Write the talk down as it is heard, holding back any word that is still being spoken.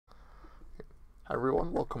Hi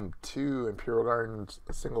everyone, welcome to Imperial Gardens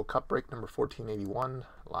single cup break number 1481.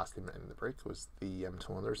 Last game in the break was the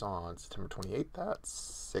Edmonton Oilers on September 28th at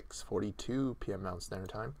 6:42 p.m. Mountain Standard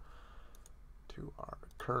Time. To our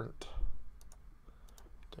current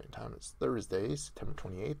time is Thursday, September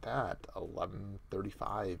 28th at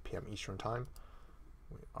 11:35 p.m. Eastern Time.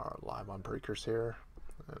 We are live on Breakers here,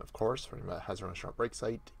 and of course, for anyone that has a restaurant break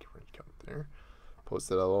site, you can come there.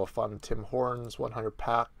 Posted a little fun Tim Hortons 100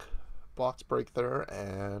 pack box break there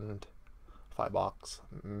and 5-box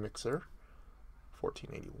mixer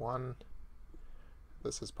 1481.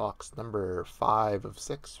 This is box number 5 of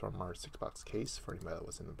 6 from our 6-box case. For anybody that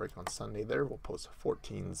was in the break on Sunday there, we'll post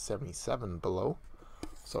 1477 below.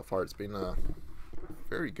 So far it's been a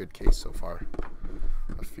very good case so far.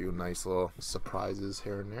 A few nice little surprises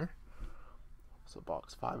here and there. So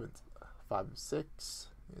box 5 and 6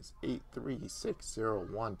 is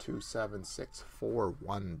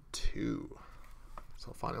 83601276412.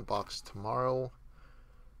 So final box tomorrow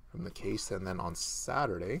from the case, and then on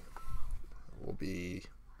Saturday we'll be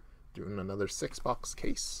doing another 6-box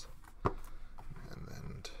case, and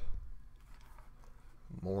then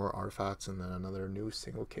more artifacts, and then another new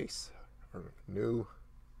single case or new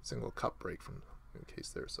single cup break from the new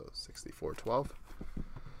case there. So 6412.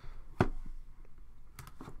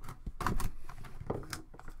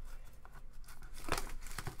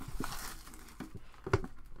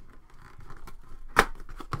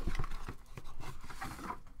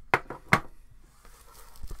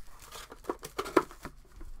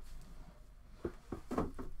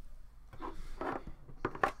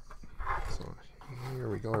 Here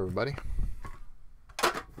we go, everybody.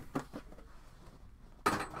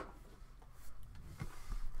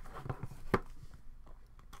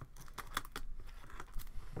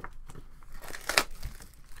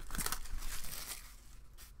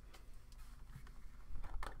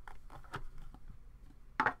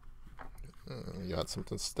 We got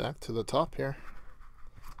something stacked to the top here.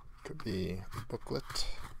 Could be a booklet.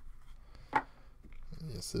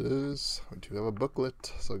 Yes, it is. We do have a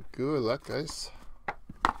booklet, so good luck, guys.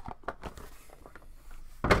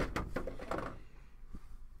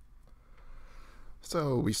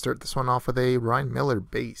 So we start this one off with a Ryan Miller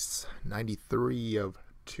base, 93 of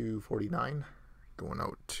 249, going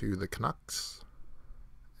out to the Canucks.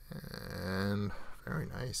 And very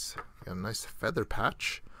nice. We got a nice feather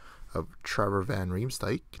patch of Trevor Van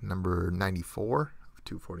Riemsdyk, number 94 of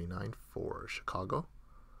 249 for Chicago.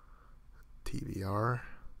 TBR.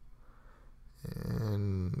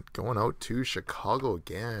 And going out to Chicago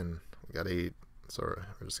again. We got a, sorry,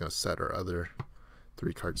 we're just going to set our other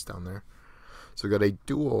 3 cards down there. So we got a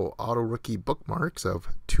dual auto rookie bookmarks of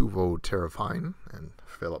Tuvo Terrafine and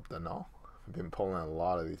Philip Danault. I've been pulling a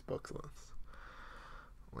lot of these booklets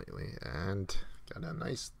lately. And got a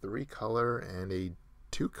nice 3-color and a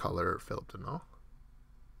 2-color Philip Danault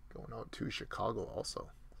going out to Chicago also.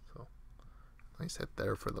 So nice hit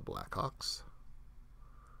there for the Blackhawks.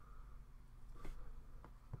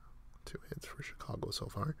 2 hits for Chicago so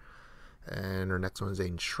far. And our next one is a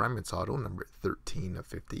Enshrinements auto, number 13 of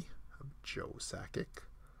 50 of Joe Sakic.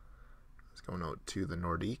 It's going out to the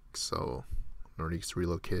Nordiques. So Nordiques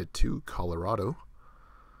relocated to Colorado.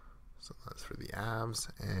 So that's for the Avs.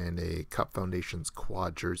 And a Cup Foundations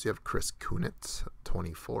quad jersey of Chris Kunitz,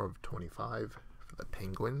 24 of 25 for the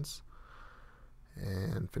Penguins.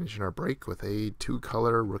 And finishing our break with a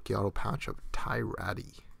 2-color rookie auto patch of Ty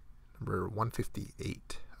Ratty, number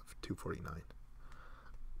 158 of 249.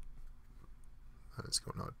 That is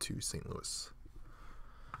going out to St. Louis.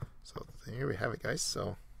 So here we have it, guys.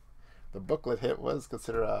 So the booklet hit was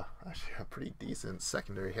considered actually a pretty decent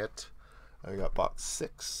secondary hit. We got box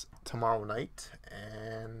 6 tomorrow night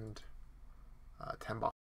and 10 box